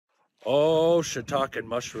Oh, Shiitake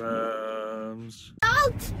Mushrooms.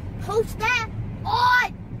 Don't post that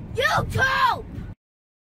on YouTube!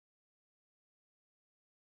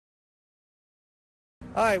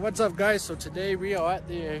 Hi, what's up guys? So today we are at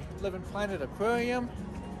the Living Planet Aquarium.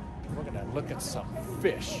 We're gonna look at some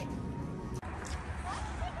fish.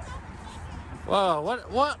 Wow,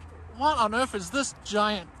 what on earth is this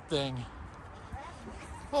giant thing?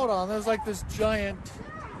 Hold on, there's like this giant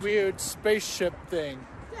weird spaceship thing.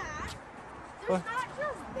 Dad, there's not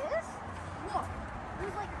just this. Look,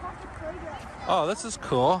 there's like a bunch of playgrounds. Oh, this is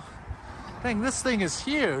cool. Dang, this thing is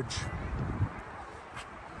huge.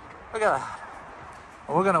 Look at that.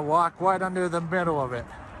 We're gonna walk right under the middle of it.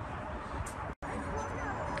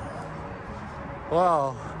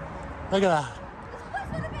 Whoa, look at that. This place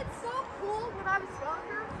would have been so cool when I was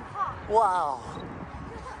younger. Huh. Wow,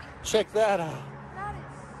 check that out.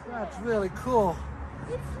 That's really cool.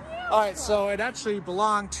 It's huge. All right, so it actually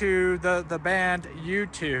belonged to the band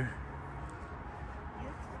U2.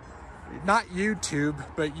 Not YouTube,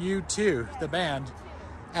 but U2, the band.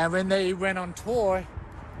 And when they went on tour,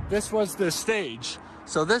 this was the stage.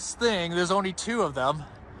 So this thing, there's only two of them.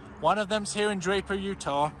 One of them's here in Draper,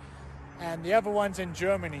 Utah, and the other one's in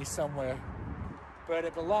Germany somewhere. But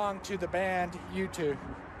it belonged to the band U2.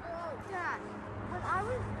 Oh, Dad, when I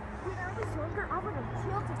was younger, I would have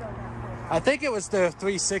killed to go that way. I think it was the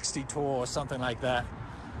 360 tour or something like that.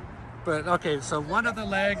 But okay, so one of the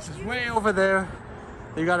legs is way over there.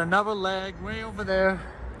 You got another leg way over there.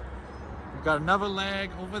 You got another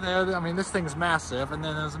leg over there. I mean, this thing's massive, and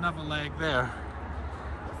then there's another leg there.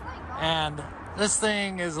 And this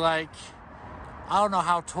thing is like, I don't know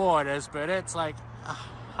how tall it is, but it's like, I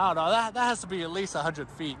don't know, that has to be at least 100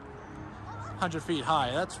 feet. 100 feet high.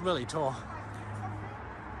 That's really tall.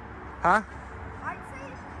 Huh? I'd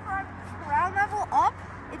say from ground level up,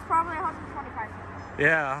 it's probably 125 feet.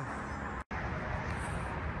 Yeah.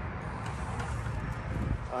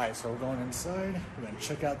 All right, so we're going inside. We're gonna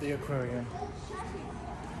check out the aquarium.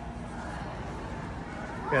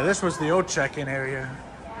 Yeah, this was the old check-in area.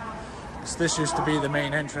 So this used to be the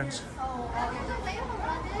main entrance.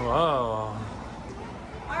 Whoa. All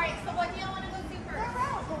right, so what do you want to go see first?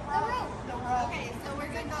 The road. Okay, so we're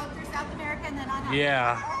going to go through South America and then on up.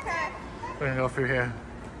 Yeah. Okay. We're gonna go through here.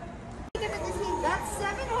 That's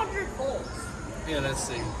 700 volts. Yeah, let's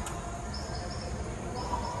see.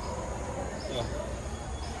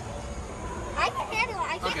 I can handle it.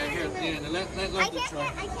 I can't Okay, handle here, it. yeah, let I London can't try.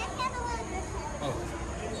 handle it this way. Oh.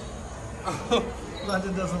 Oh,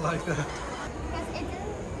 London doesn't like that. Because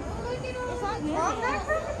it's not long enough.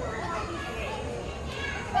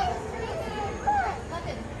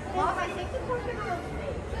 Mom, I think the portion is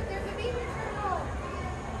there's a baby turtle.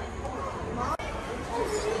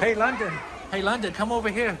 Hey, London. Hey, London, come over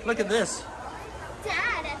here. Look at this.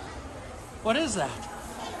 Dad. What is that?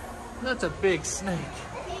 That's a big snake.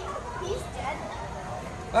 He's dead.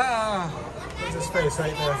 Ah, there's his face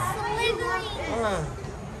right there. Ah.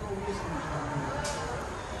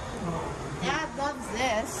 Dad loves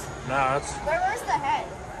this. No, it's Where's the head?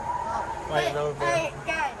 right over there. Hey,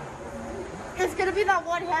 guys. It's gonna be that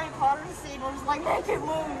one Harry Potter scene where it's like, make it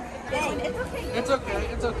move. Hey, it's okay. It's okay.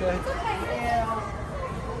 It's okay. Yeah.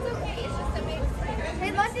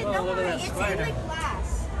 Hey, London, Oh, don't look at worry. that It's in spider. the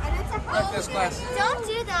glass. And it's a Look, this glass. Don't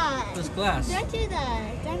do that. This glass. Don't do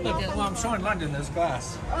that. Don't Look, knock on well, I'm the- showing London this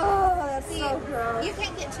glass. Oh, that's so gross. You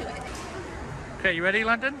can't get to it. Okay, you ready,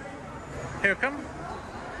 London? Here, come.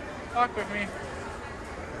 Walk with me.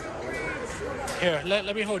 Here,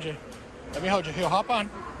 let me hold you. Let me hold you. Here, hop on.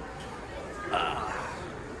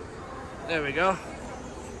 There we go.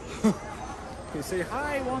 You say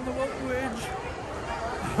hi on the rope bridge.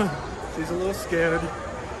 She's a little scared.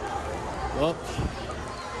 Well,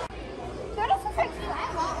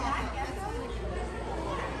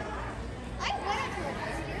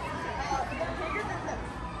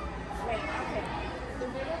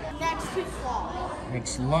 That's too small.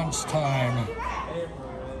 it's lunchtime.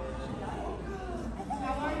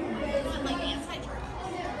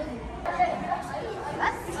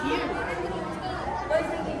 That's cute.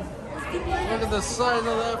 Look at the size of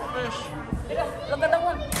that fish. Look at the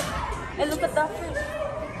one. And look at that fish.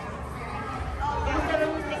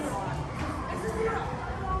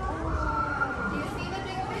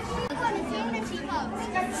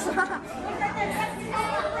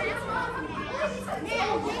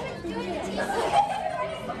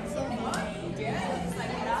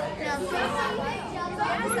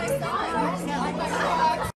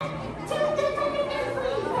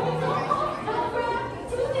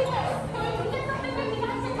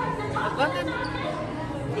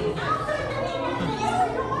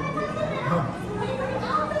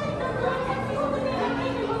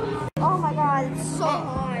 God, it's so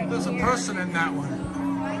hot. There's a person in that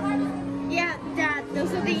one. Yeah, Dad,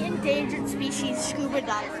 those are the endangered species scuba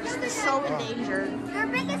divers. They're so endangered. Their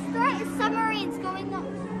biggest threat is submarines going up,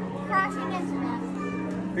 crashing into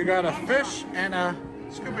them. You got a fish and a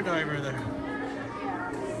scuba diver there.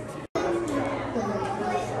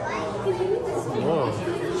 Whoa.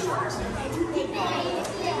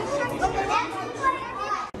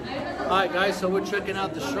 Alright guys, so we're checking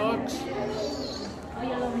out the sharks.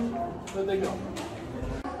 Where'd they go?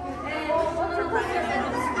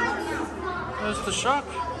 There's the shark.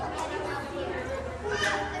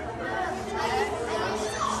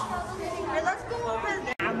 Let's go over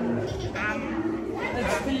there.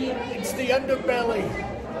 It's the underbelly.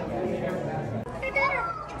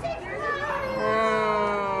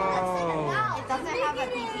 Whoa. It doesn't have a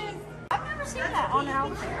PP. I've never seen that on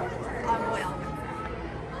out there. Well,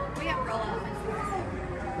 we have real elephants.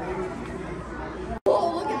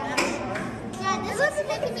 Oh, look at that. Yeah, this is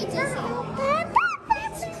making me dizzy.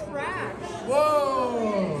 It's trash.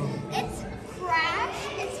 Whoa. It's crash.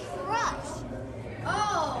 It's crushed.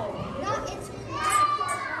 Oh. No, it's crash.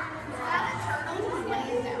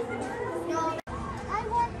 No, I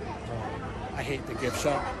want it. I hate the gift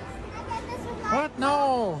shop. I got this one. What?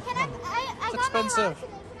 No. Can I It's got expensive. my watch. Can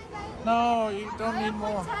I buy it? No, you don't need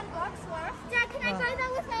more. $10 worth. Dad, can I buy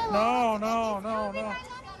that with my No, watch? no, no, no.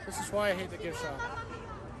 This is why I hate the gift shop.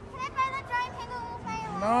 Can I buy that giant penguin with my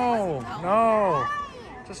watch? No, no.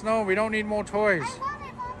 Just no, we don't need more toys. I want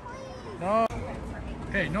it, Mom, please. No.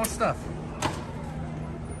 Hey, no stuff.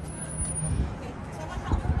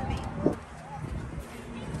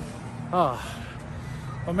 Oh,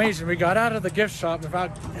 amazing. We got out of the gift shop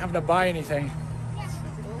without having to buy anything.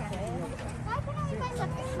 Why can I buy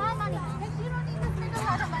something? My money. You don't need to spend a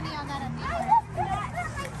lot of money on that. I will put it in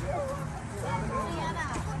my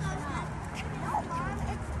shoe. No, Mom,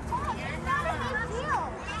 it's fine. It's not a big deal.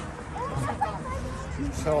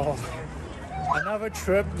 So, another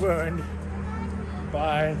trip ruined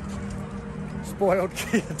by spoiled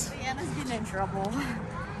kids. Leanna's getting in trouble.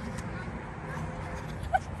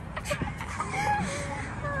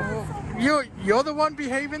 You're the one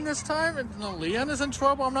behaving this time? And no, Leanna's in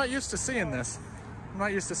trouble? I'm not used to seeing this. I'm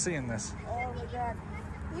not used to seeing this. Oh my God.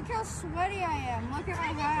 Look how sweaty I am. Look at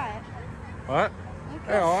my hat. What?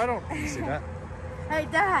 Oh, I don't see that. Hey,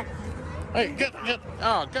 Dad. Hey, get.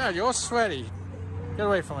 Oh, God, you're sweaty. Get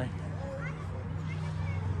away from me.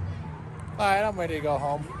 All right, I'm ready to go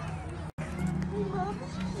home.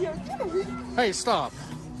 Hey, stop.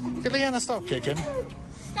 Get Leanna, stop kicking.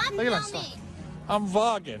 Stop Leanna, filming. stop. I'm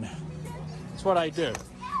vlogging. That's what I do.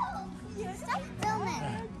 Stop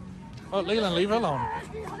filming. Oh, Leland, leave her alone.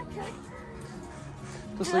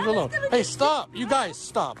 Just leave her alone. Hey, stop. You guys,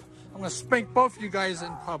 stop. I'm going to spank both you guys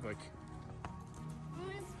in public.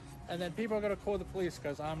 And then people are going to call the police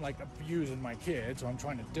because I'm like abusing my kids. So I'm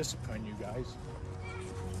trying to discipline you guys.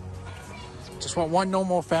 Just want one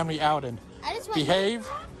normal family outing. I just want Behave.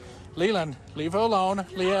 Leland, leave her alone.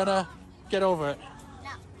 Leanna, get over it.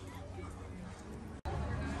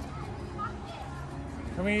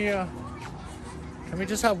 Can we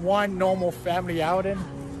just have one normal family outing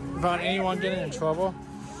without anyone getting in trouble?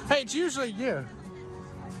 Hey, it's usually you.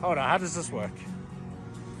 Hold on, how does this work?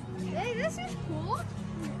 Hey, this is cool.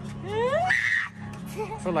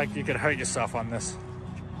 I feel like you could hurt yourself on this.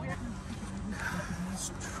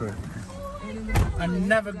 It's true. I'm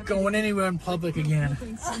never going anywhere in public again.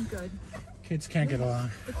 Kids can't get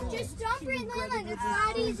along. Just don't breathe in. It's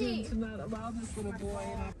not easy. Stop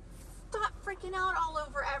freaking out all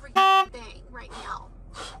over every thing right now.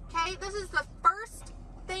 Okay, this is the first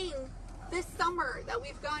thing this summer that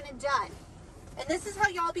we've gone and done, and this is how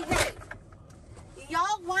y'all behave.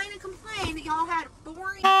 Y'all whine and complain that y'all had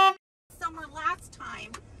boring summer last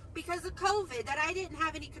time because of COVID that I didn't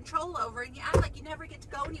have any control over, and you act like you never get to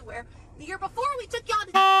go anywhere. The year before, we took y'all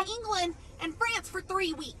to England and France for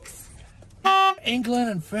 3 weeks. England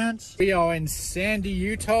and France. We are in Sandy,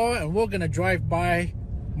 Utah, and we're gonna drive by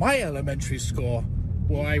my elementary school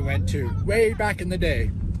where I went to way back in the day.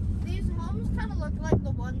 These homes kind of look like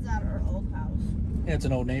the ones at our old house. Yeah, it's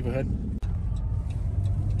an old neighborhood.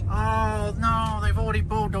 Oh no, they've already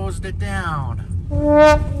bulldozed it down.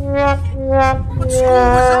 But school was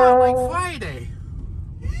out like Friday.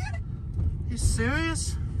 You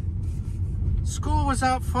serious? School was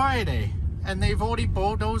out Friday and they've already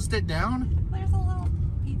bulldozed it down? There's a little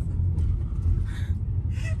piece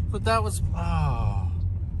But that was, oh.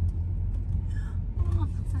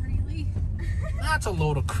 really. That's a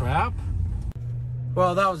load of crap.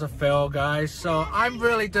 Well, that was a fail, guys. So I'm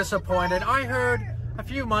really disappointed. I heard a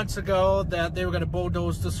few months ago that they were going to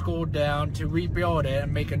bulldoze the school down to rebuild it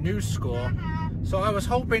and make a new school. So I was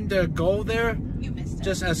hoping to go there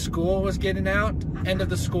just as school was getting out, end of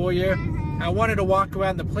the school year. I wanted to walk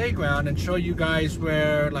around the playground and show you guys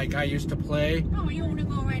where like I used to play. Oh, you want to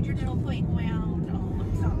go around your little playground? Oh,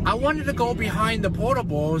 I'm sorry. I wanted to go behind the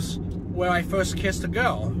portables where I first kissed a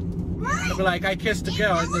girl. Like I kissed a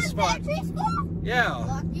girl in this spot. Yeah.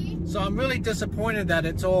 Lucky. So I'm really disappointed that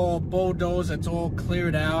it's all bulldozed, it's all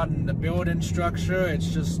cleared out, and the building structure,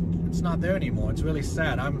 it's not there anymore. It's really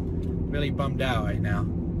sad. I'm really bummed out right now.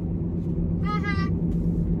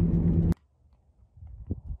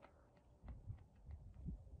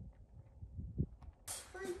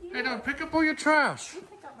 Hey, no, pick up all your trash.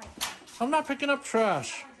 I'm not picking up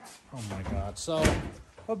trash. Oh my God. So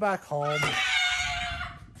we're back home.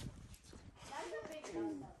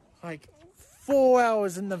 Like 4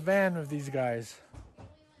 hours in the van with these guys.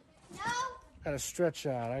 No. Gotta stretch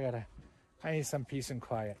out. I need some peace and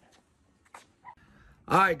quiet.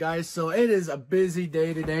 Alright guys, so it is a busy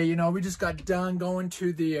day today. You know, we just got done going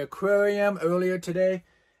to the aquarium earlier today.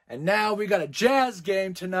 And now we got a Jazz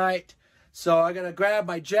game tonight. So I gotta grab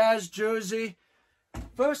my Jazz jersey.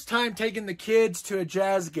 First time taking the kids to a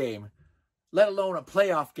Jazz game, let alone a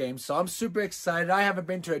playoff game. So I'm super excited. I haven't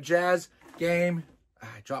been to a Jazz game,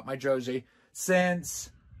 I dropped my jersey, since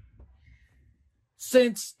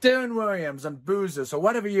Darren Williams and Boozer. So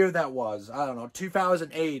whatever year that was, I don't know,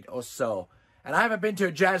 2008 or so. And I haven't been to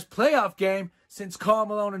a Jazz playoff game since Karl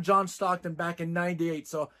Malone and John Stockton back in '98.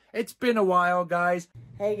 So it's been a while, guys.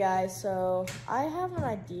 Hey guys, so I have an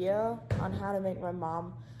idea on how to make my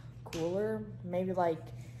mom cooler. Maybe like,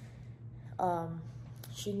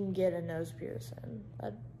 she can get a nose piercing.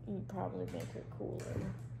 That'd probably make her cooler.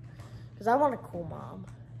 Cause I want a cool mom.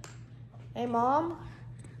 Hey mom,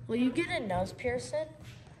 will you get a nose piercing?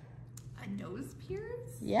 A nose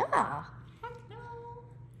pierce? Yeah. Heck no.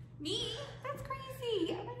 Me? That's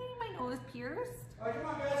crazy. I'm not getting my nose pierced.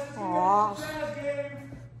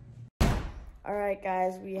 Alright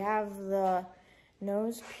guys, we have the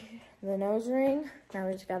nose ring. Now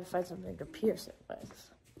we just gotta find something to pierce it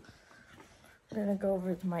with. I'm gonna go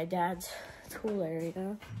over to my dad's tool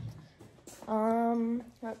area.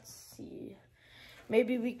 Let's see.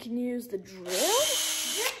 Maybe we can use the drill? You're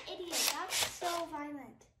an idiot. That's so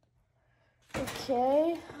violent.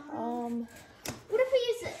 Okay. What if we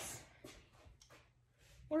use this?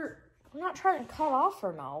 We're not trying to cut off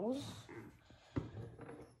her nose.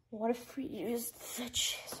 What if we use the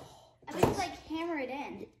chisel? I think like hammer it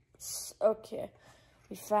in. Okay,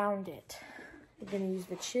 we found it. We're gonna use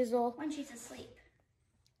the chisel. When she's asleep.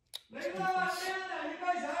 Layla, you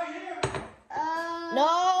guys out here?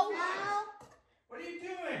 No. What are you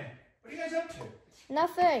doing? What are you guys up to?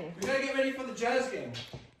 Nothing. We gotta get ready for the Jazz game.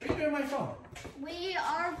 What are you doing on my phone? We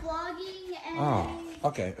are vlogging and. Oh,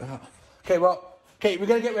 okay. Okay, well, we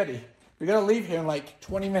gotta get ready. We gotta leave here in like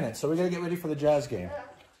 20 minutes, so we gotta get ready for the Jazz game.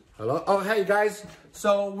 Hello? Oh, hey guys.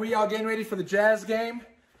 So we are getting ready for the Jazz game.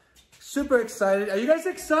 Super excited. Are you guys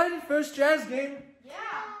excited? First Jazz game? Yeah.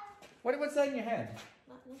 What's that in your hand?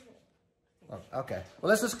 Oh, okay. Well,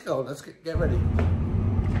 let's just go. Let's get ready.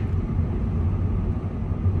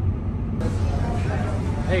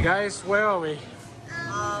 Hey guys, where are we?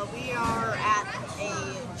 We are at a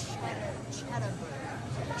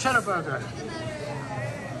Cheddar Burger.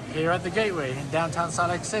 Here at the Gateway in downtown Salt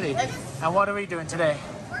Lake City. And what are we doing today?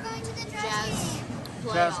 We're going to the Jazz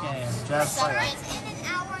game. Jazz game. Jazz playoff. It's in an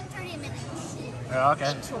hour and 30 minutes. Yeah,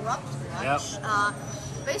 okay. Interrupt Yep.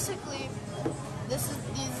 Basically, these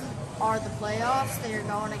are the playoffs. They are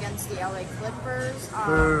going against the LA Clippers.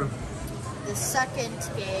 Boo. The second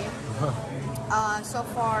game. So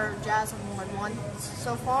far, Jazz have won one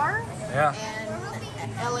so far. Yeah.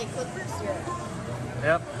 And LA Clippers.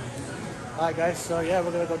 Yep. Alright guys, so yeah,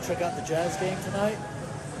 we're gonna go check out the Jazz game tonight.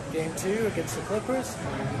 Game 2 against the Clippers.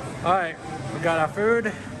 Alright, we got our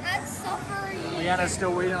food. That's so for you. Leanna's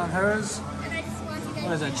still waiting on hers. And I just want you guys.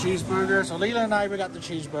 What is that, cheeseburger? So Leela and I, we got the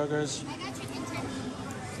cheeseburgers. I got chicken tender.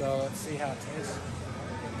 So let's see how it tastes.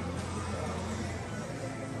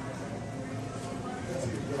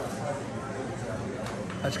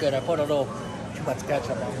 That's good. I put a little too much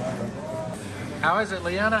ketchup on there. How is it,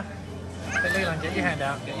 Leanna? Hey, Leland, get your hand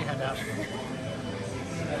out. Get your hand out.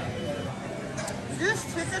 This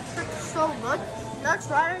chicken is so good. Let's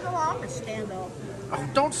try to go on and stand up. Oh,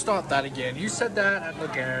 don't start that again. You said that at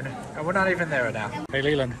Lagoon, and we're not even there now. Hey,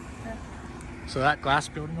 Leland. So that glass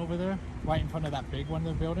building over there, right in front of that big one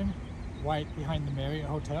they're building, right behind the Marriott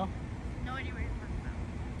Hotel. No idea what you're talking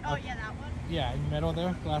about. Oh, yeah, that one? Yeah, in the middle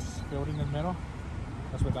there, glass building in the middle.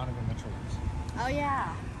 That's where Donovan Mitchell is. Oh,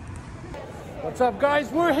 yeah. What's up, guys?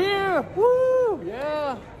 We're here! Woo!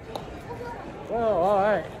 Yeah! Whoa,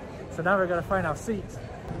 alright. So now we're gonna find our seats.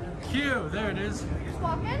 Q, there it is. Just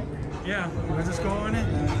walk in? Yeah, we'll just go on it.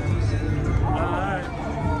 Alright.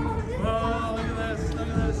 Whoa, look at this, look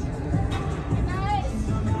at this. Nice.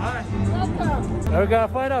 Alright. Welcome. Now we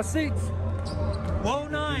gotta find our seats. Whoa,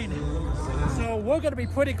 9. So we're gonna be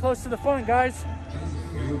pretty close to the front, guys.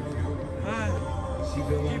 Alright.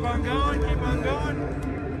 Keep on going, keep on going.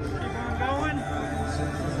 Keep on going.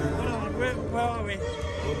 Hold on, where are we?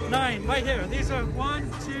 9, right here. These are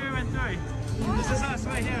 1, 2, and 3. This is us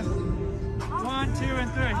right here. 1, 2,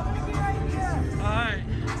 and 3. Alright.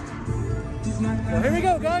 Well, here we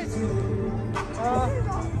go, guys.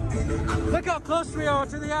 Look how close we are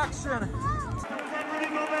to the action.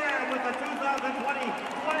 With the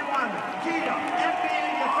 2020-21 Gita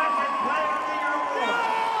NBA Defensive Player of the Year Award.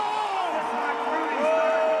 This Mark Rudy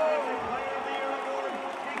Defensive Player of the Year Award,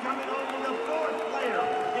 becoming only the 4th player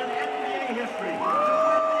in NBA history to win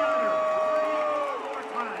the honor 3 more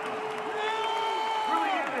times.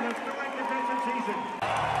 Rudy had a historic defensive season.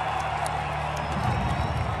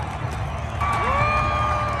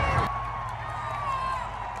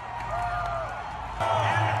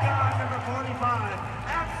 And a guard number 45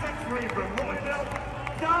 at 6'3" from Louisville,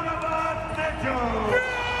 Donovan Mitchell.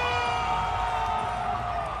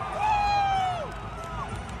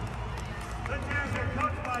 The Jazz are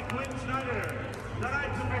coached by Quinn Snyder.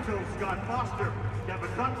 Tonight's officials, Scott Foster,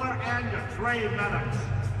 Kevin Butler, and Trey Maddox.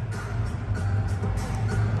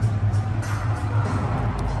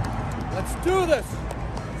 Let's do this.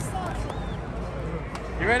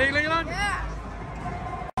 You ready, Leland? Yeah.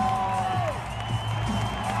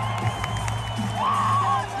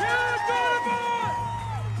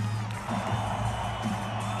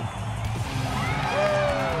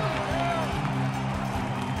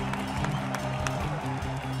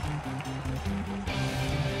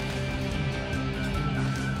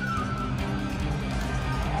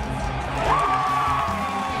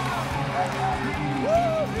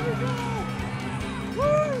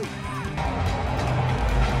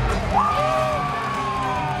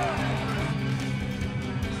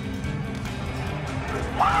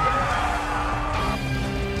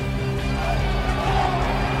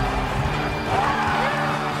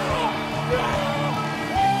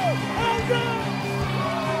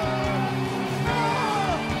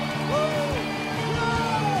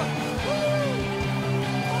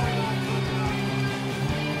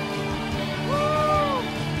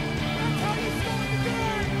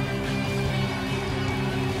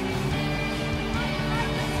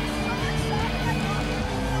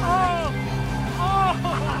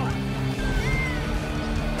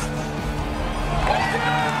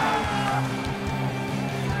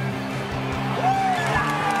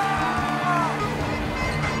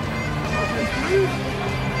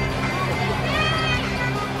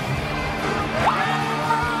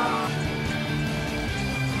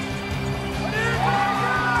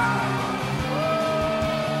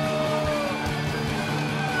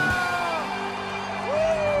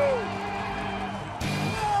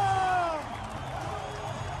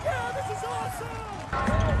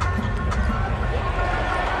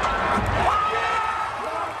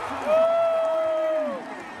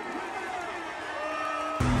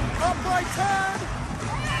 Upright turn.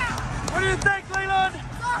 What do you think, Leland?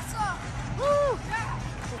 Awesome. Woo! Yeah.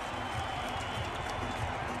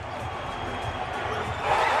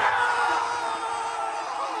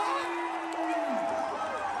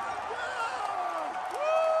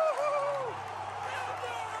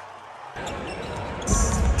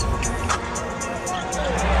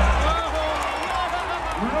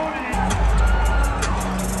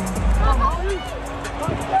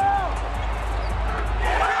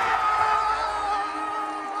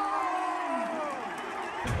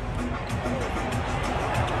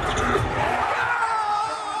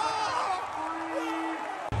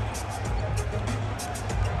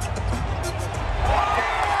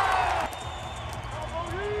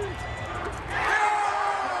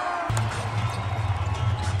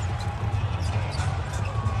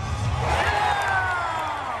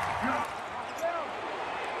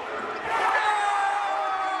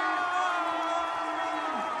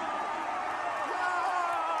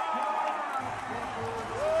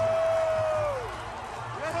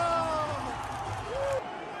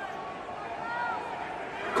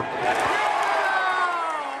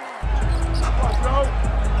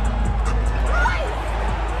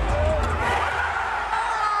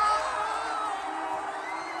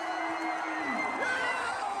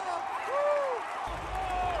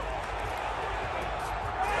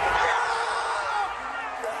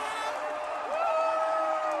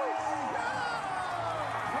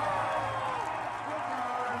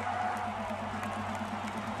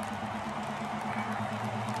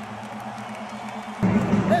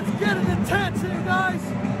 10, see you guys.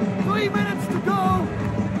 3 minutes to go.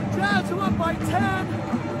 Jazz are up by 10.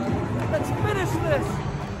 Let's finish this.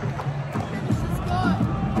 This is good.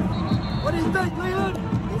 What do you think, Leland?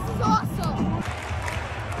 This is awesome.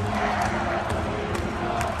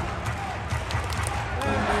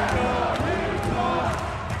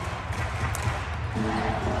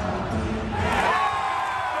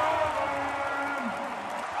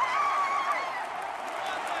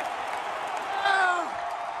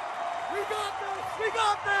 We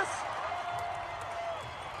got this!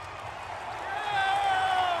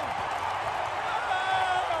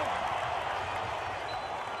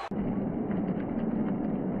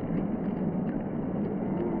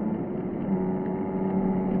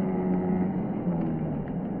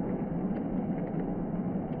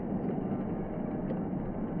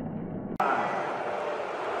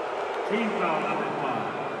 Team foul number 5.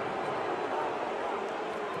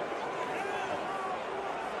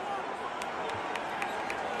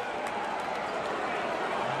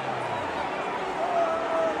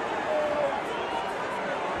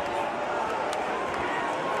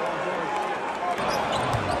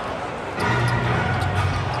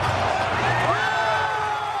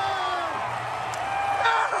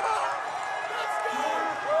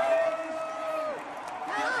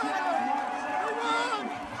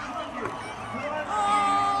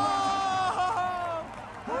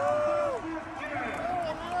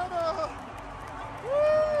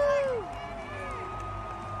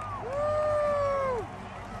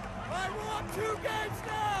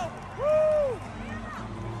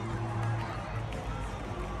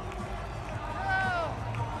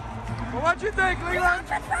 Well, what'd you think, Leland?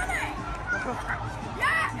 Yeah,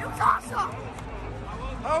 it was awesome.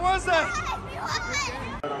 How was that?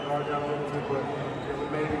 We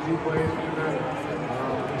made the key plays for the night.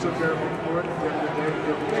 We took care of the court. At the end of the day, we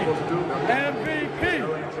did what we were supposed to do. MVP!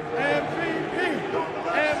 MVP! MVP!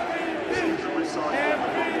 MVP!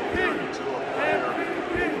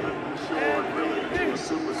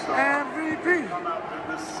 MVP! Come out in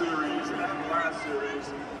this series and the last series.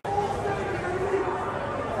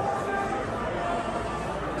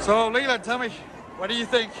 So, Leland, tell me, what do you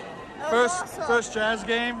think? First Jazz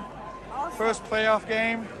game, first playoff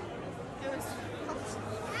game.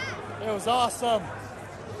 It was awesome.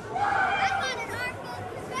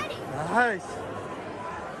 Nice.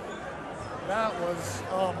 That was,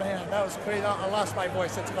 oh man, that was crazy. I lost my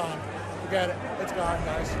voice. It's gone. Forget it. It's gone,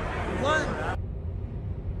 guys. One.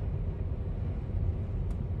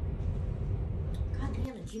 God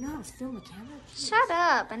damn it, do you know how to film the camera? Shut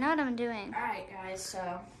up, I know what I'm doing. Alright guys,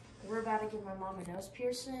 so we're about to give my mom a nose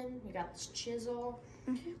piercing. We got this chisel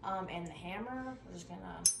and the hammer. We're just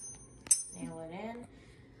gonna nail it in.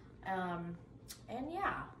 And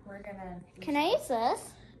yeah, we're gonna... Can I use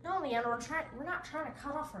this? No, Leanna, we're not trying to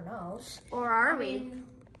cut off her nose. Or are we?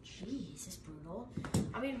 Jeez, it's brutal.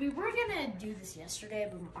 I mean, we were gonna do this yesterday,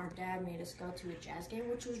 but our dad made us go to a jazz game,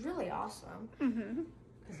 which was really awesome. Mm-hmm.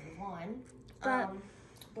 Because we won.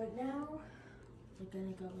 But now, we're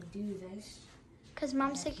gonna go and do this. Because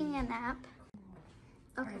Mom's taking a nap.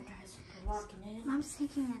 Okay. Alright guys, we're walking in. Mom's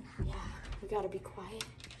taking a nap. Yeah, we gotta be quiet.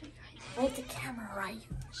 Like the camera, right?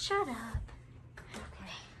 Shut up.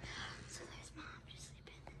 Okay. So there's Mom just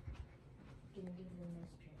sleeping. Gonna give you a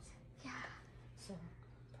nose piercing. Yeah. So,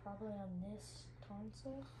 probably on this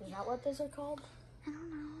tonsil. Is that what those are called? I don't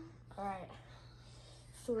know. Alright.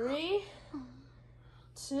 3,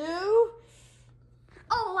 2.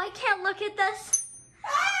 Oh, I can't look at this. Oh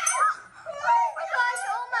my gosh,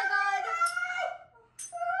 oh my god.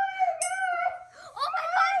 Oh my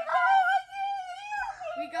god,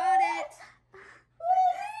 We got it.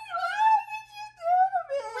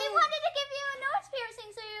 we wanted to give you a nose piercing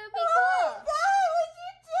so it would be cool.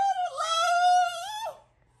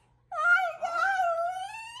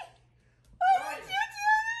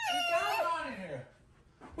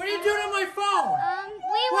 What are you doing on my phone?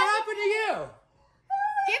 What happened to you?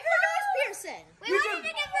 Give her a nose piercing. We wanted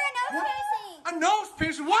to give her a nose piercing. A nose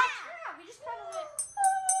piercing? What? Yeah, we just kind of went.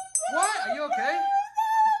 What? Are you okay?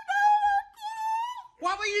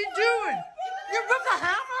 What were you doing? You ripped a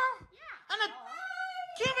hammer? Yeah. And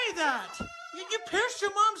give me that. You pierced your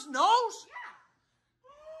mom's nose? Yeah.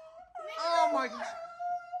 Oh my gosh.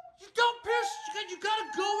 You don't pierce. You gotta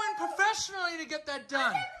go in professionally to get that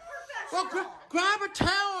done. Well, grab a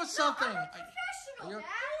towel or something. I'm a professional, Dad.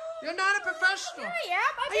 You're not a professional. I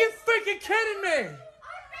am. Are you freaking kidding me? I'm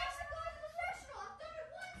basically a professional. I've done it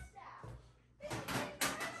once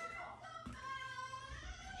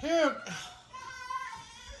now. Here.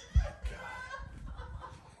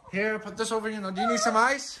 Here, put this over here. Do you need some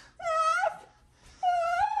ice?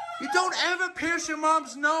 You don't ever pierce your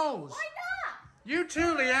mom's nose. Why not? You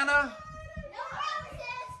too, Leanna. No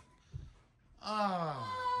promises. Oh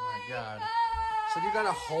my God. So you got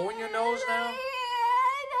a hole in your nose now? Yeah,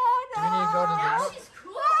 Do we need to go to the... She's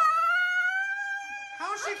cool.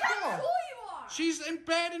 How is she Look how cool? cool you are. She's in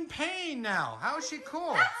bed in pain now. How is she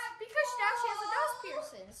cool? Because now she has a nose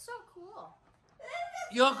piercing. It's so cool.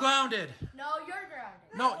 You're grounded. No, you're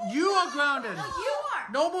grounded. No, you are grounded. No, you are.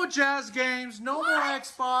 No more jazz games. No more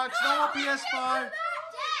Xbox. No more PS5. Dad,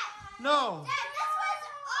 No. Dad, this was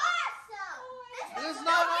awesome. This It's was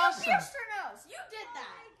not You awesome. pierced her nose. You did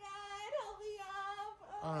that. God, help me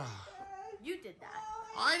up. You did that.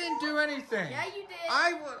 I didn't do anything. Yeah, you did.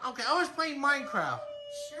 I was playing Minecraft.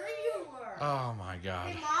 Sure you were. Oh my God.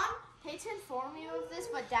 Hey, Mom, hate to inform you of this,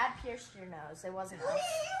 but Dad pierced your nose. It wasn't us.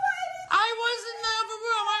 I was in the other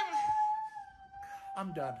room.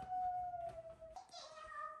 I'm done.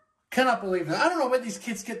 Cannot believe it. I don't know where these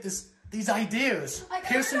kids get these ideas.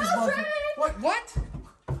 Piercing his mouth. What?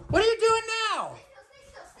 What are you doing now?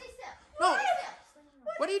 Stay still. No.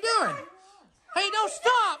 What are you doing? Hey, no,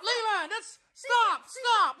 stop, Leland. That's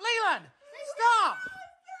stop, Leland. Stop.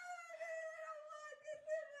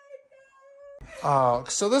 Oh,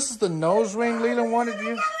 so this is the nose ring Leland wanted you.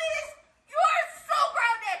 You are so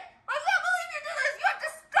grounded. I can't believe you do this. You have to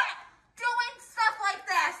stop doing stuff like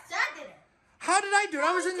this. Dad did it. How did I do it?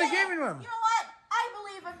 I was in the gaming room. You know what? I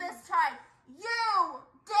believe him this time. You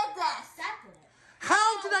did this. Dad did it. How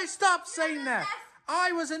did I stop saying that?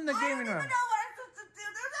 I was in the gaming I don't room. even know what I'm supposed to do.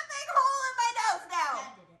 There's a big hole in my nose now.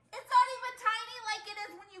 Dad did it. It's not even tiny like it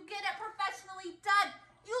is when you get it professionally done.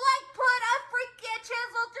 You like put a freaking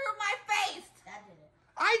chisel through my face. Dad did it.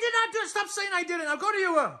 I did not do it. Stop saying I didn't. Now go to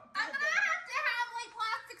your room. I'm gonna have to have like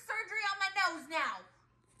plastic surgery on my nose now.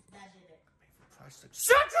 Dad did it.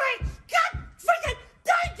 Surgery! God freaking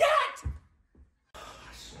dang it!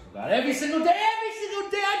 About every single day.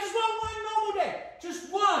 I just want one normal day. Just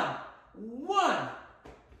one.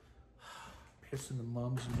 Pissing the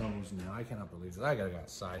mom's nose now. I cannot believe this. I gotta go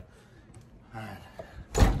outside. All right.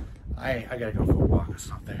 I gotta go for a walk or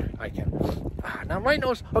something. I can. Now my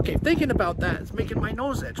nose. Okay, thinking about that is making my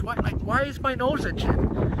nose itch. Why is my nose itching?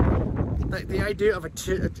 The idea of a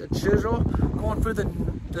chisel going through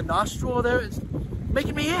the nostril there is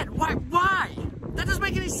making me itch. Why? That doesn't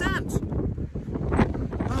make any sense.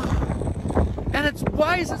 And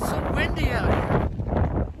why is it so windy out here?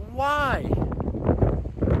 Why?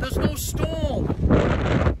 There's no storm.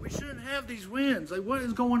 We shouldn't have these winds. Like, what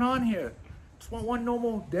is going on here? Just want one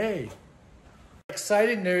normal day.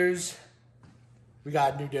 Exciting news. We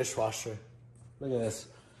got a new dishwasher. Look at this.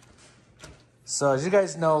 So, as you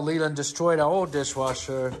guys know, Leland destroyed our old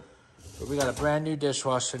dishwasher. But we got a brand new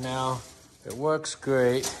dishwasher now. It works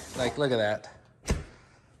great. Like, look at that.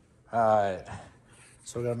 Alright.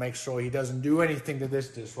 So we're going to make sure he doesn't do anything to this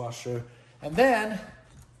dishwasher. And then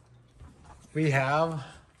we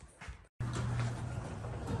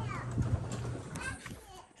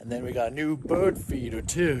got a new bird feeder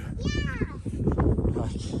too.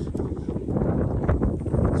 It's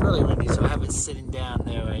really windy, so I have it sitting down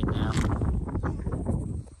there right now.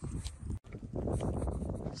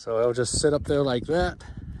 So it'll just sit up there like that.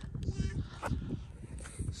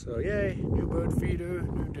 So yay, new bird feeder,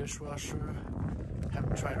 new dishwasher.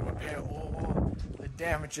 Haven't tried to repair all the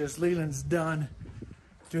damages Leland's done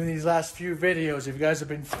doing these last few videos. If you guys have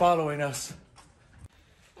been following us.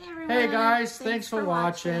 Hey guys, thanks for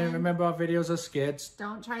watching. Remember, our videos are skits.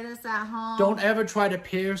 Don't try this at home. Don't ever try to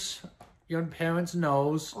pierce your parents'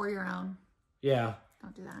 nose. Or your own. Yeah.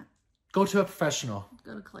 Don't do that. Go to a professional.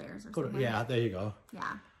 Go to Claire's or something. Yeah, there you go.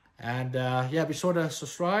 Yeah. And yeah, be sure to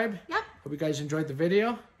subscribe. Yep. Hope you guys enjoyed the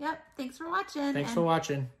video. Yep. Thanks for watching. Thanks for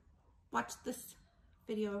watching. Watch this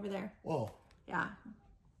video over there. Whoa. Yeah.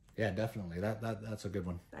 Yeah, definitely. That's a good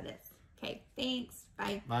one. That is. Okay. Thanks.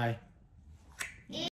 Bye. Bye.